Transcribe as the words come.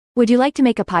Would you like to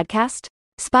make a podcast?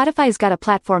 Spotify's got a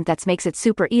platform that makes it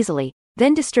super easily,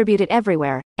 then distribute it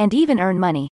everywhere, and even earn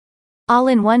money. All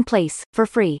in one place, for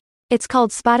free. It's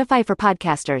called Spotify for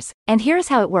Podcasters, and here's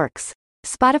how it works.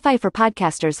 Spotify for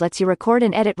Podcasters lets you record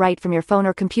and edit right from your phone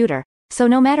or computer, so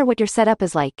no matter what your setup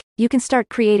is like, you can start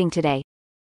creating today.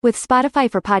 With Spotify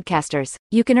for Podcasters,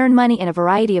 you can earn money in a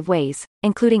variety of ways,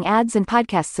 including ads and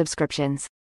podcast subscriptions.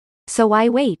 So why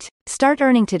wait? Start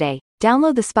earning today.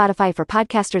 Download the Spotify for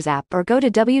Podcasters app or go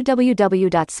to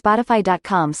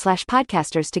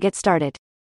www.spotify.com/podcasters to get started.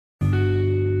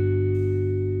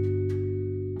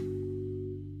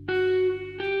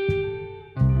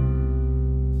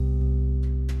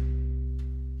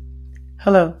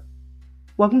 Hello.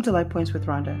 Welcome to Life Points with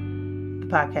Rhonda, the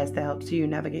podcast that helps you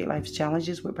navigate life's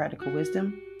challenges with practical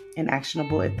wisdom and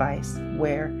actionable advice,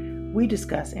 where we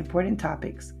discuss important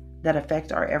topics that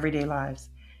affect our everyday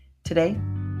lives. Today,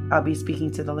 I'll be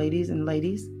speaking to the ladies, and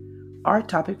ladies, our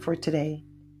topic for today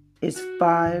is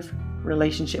 5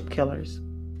 relationship killers.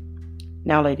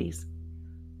 Now, ladies,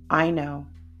 I know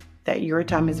that your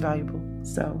time is valuable,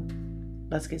 so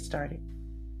let's get started.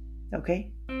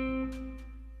 Okay?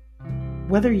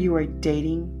 Whether you are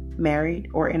dating, married,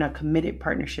 or in a committed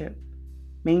partnership,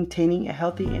 maintaining a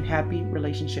healthy and happy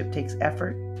relationship takes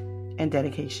effort and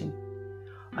dedication.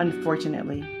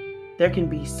 Unfortunately, there can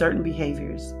be certain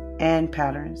behaviors and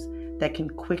patterns that can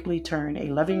quickly turn a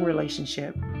loving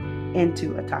relationship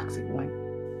into a toxic one.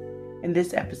 In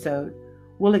this episode,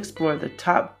 we'll explore the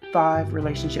top 5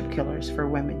 relationship killers for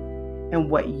women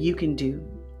and what you can do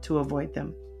to avoid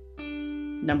them.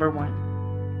 Number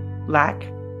 1, lack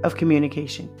of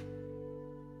communication.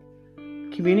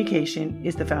 Communication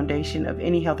is the foundation of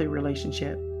any healthy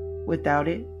relationship. Without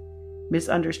it,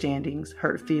 misunderstandings,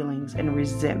 hurt feelings, and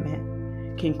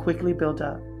resentment can quickly build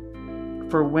up.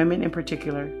 For women in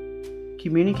particular,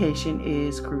 communication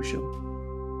is crucial.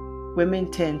 Women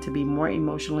tend to be more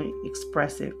emotionally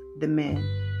expressive than men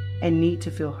and need to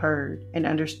feel heard and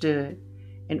understood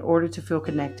in order to feel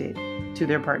connected to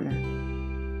their partner.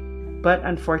 But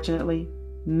unfortunately,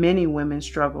 many women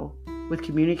struggle with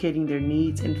communicating their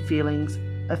needs and feelings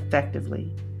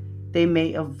effectively. They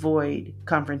may avoid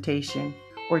confrontation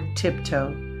or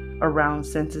tiptoe around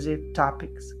sensitive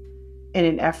topics in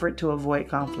an effort to avoid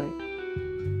conflict.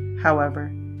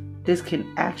 However, this can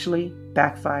actually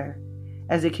backfire,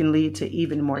 as it can lead to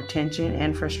even more tension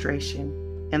and frustration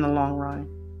in the long run.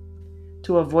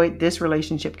 To avoid this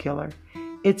relationship killer,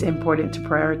 it's important to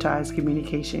prioritize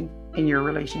communication in your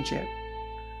relationship.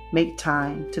 Make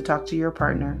time to talk to your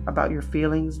partner about your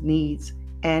feelings, needs,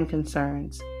 and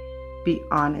concerns. Be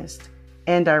honest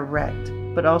and direct,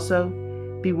 but also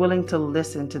be willing to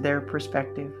listen to their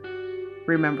perspective.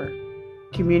 Remember,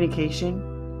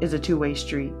 communication is a two-way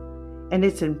street, and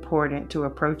it's important to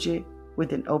approach it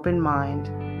with an open mind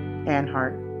and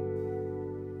heart.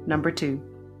 Number 2,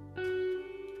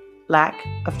 lack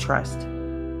of trust.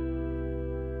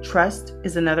 Trust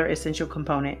is another essential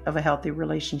component of a healthy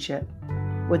relationship.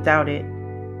 Without it,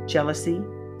 jealousy,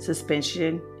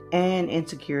 suspicion, and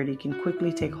insecurity can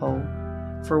quickly take hold.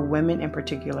 For women in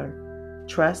particular,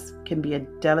 trust can be a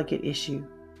delicate issue.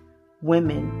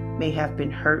 Women may have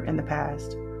been hurt in the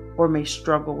past or may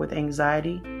struggle with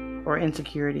anxiety or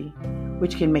insecurity,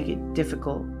 which can make it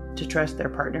difficult to trust their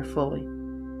partner fully.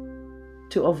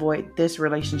 To avoid this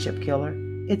relationship killer,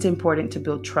 it's important to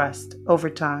build trust over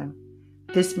time.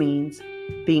 This means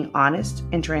being honest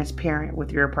and transparent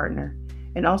with your partner,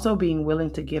 and also being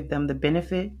willing to give them the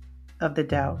benefit of the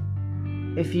doubt.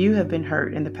 If you have been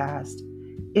hurt in the past,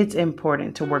 it's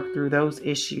important to work through those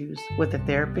issues with a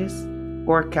therapist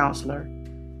or a counselor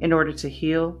in order to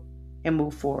heal and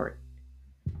move forward.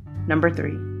 Number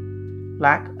 3,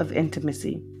 lack of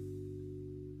intimacy.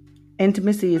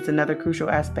 Intimacy is another crucial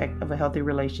aspect of a healthy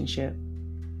relationship.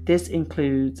 This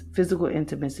includes physical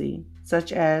intimacy,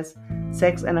 such as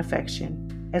sex and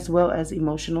affection, as well as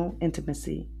emotional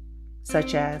intimacy,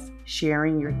 such as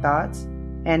sharing your thoughts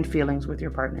and feelings with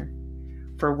your partner.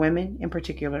 For women in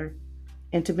particular,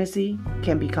 intimacy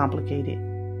can be complicated.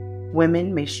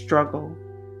 Women may struggle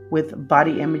with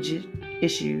body image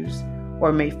issues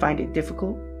or may find it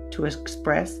difficult to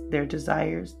express their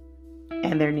desires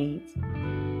and their needs.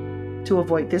 To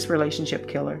avoid this relationship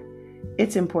killer,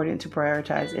 it's important to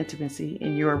prioritize intimacy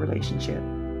in your relationship.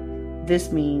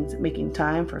 This means making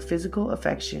time for physical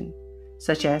affection,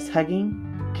 such as hugging,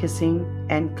 kissing,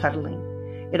 and cuddling.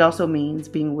 It also means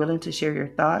being willing to share your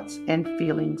thoughts and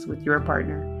feelings with your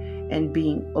partner and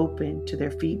being open to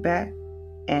their feedback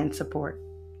and support.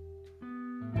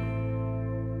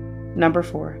 Number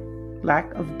 4,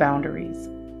 lack of boundaries.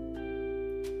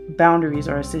 Boundaries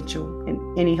are essential in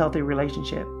any healthy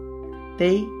relationship.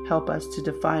 They help us to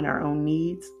define our own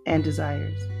needs and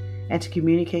desires and to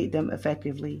communicate them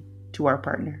effectively to our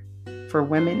partner. For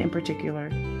women in particular,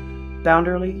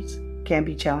 boundaries can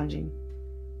be challenging.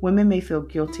 Women may feel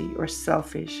guilty or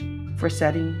selfish for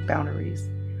setting boundaries,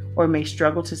 or may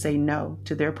struggle to say no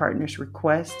to their partner's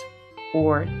requests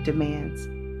or demands.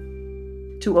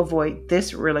 To avoid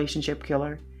this relationship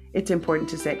killer, it's important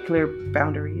to set clear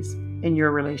boundaries in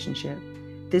your relationship.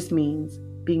 This means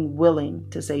being willing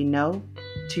to say no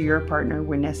to your partner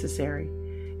when necessary,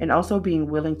 and also being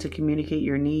willing to communicate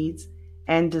your needs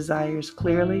and desires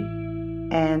clearly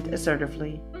and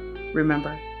assertively.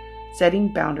 Remember,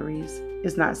 setting boundaries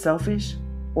is not selfish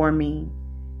or mean.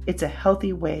 It's a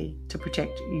healthy way to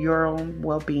protect your own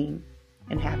well-being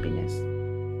and happiness.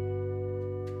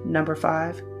 Number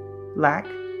 5, lack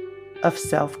of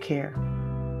self-care.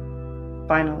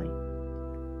 Finally,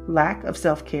 lack of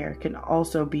self-care can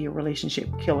also be a relationship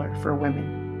killer for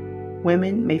women.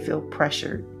 Women may feel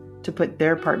pressured to put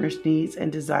their partner's needs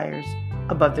and desires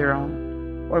above their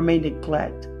own, or may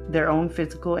neglect their own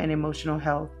physical and emotional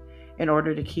health in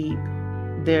order to keep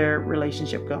their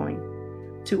relationship going.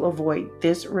 To avoid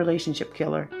this relationship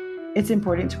killer, it's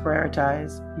important to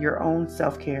prioritize your own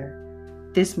self-care.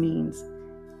 This means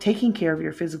taking care of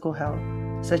your physical health,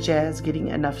 such as getting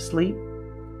enough sleep,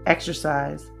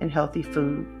 exercise, and healthy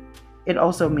food. It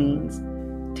also means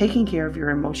taking care of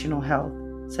your emotional health,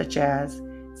 such as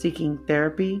seeking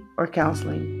therapy or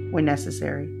counseling when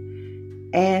necessary,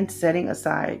 and setting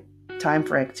aside time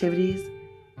for activities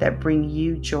that bring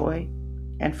you joy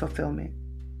and fulfillment.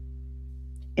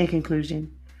 In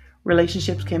conclusion,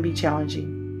 relationships can be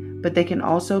challenging, but they can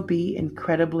also be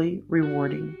incredibly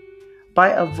rewarding. By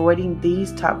avoiding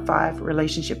these top 5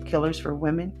 relationship killers for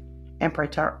women and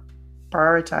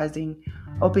prioritizing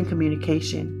open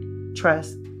communication,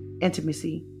 trust,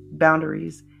 intimacy,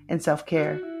 boundaries, and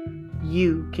self-care,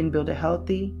 you can build a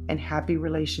healthy and happy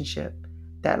relationship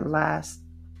that lasts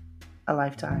a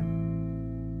lifetime.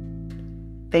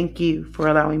 Thank you for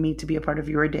allowing me to be a part of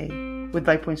your day with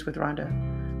Life Points with Rhonda.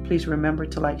 Please remember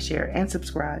to like, share, and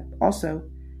subscribe. Also,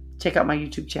 check out my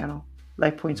YouTube channel,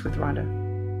 Life Points with Rhonda.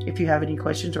 If you have any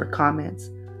questions or comments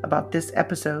about this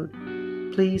episode,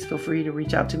 please feel free to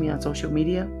reach out to me on social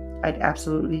media. I'd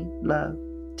absolutely love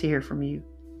to hear from you.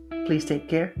 Please take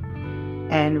care,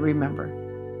 and remember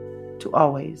to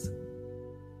always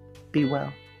be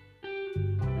well.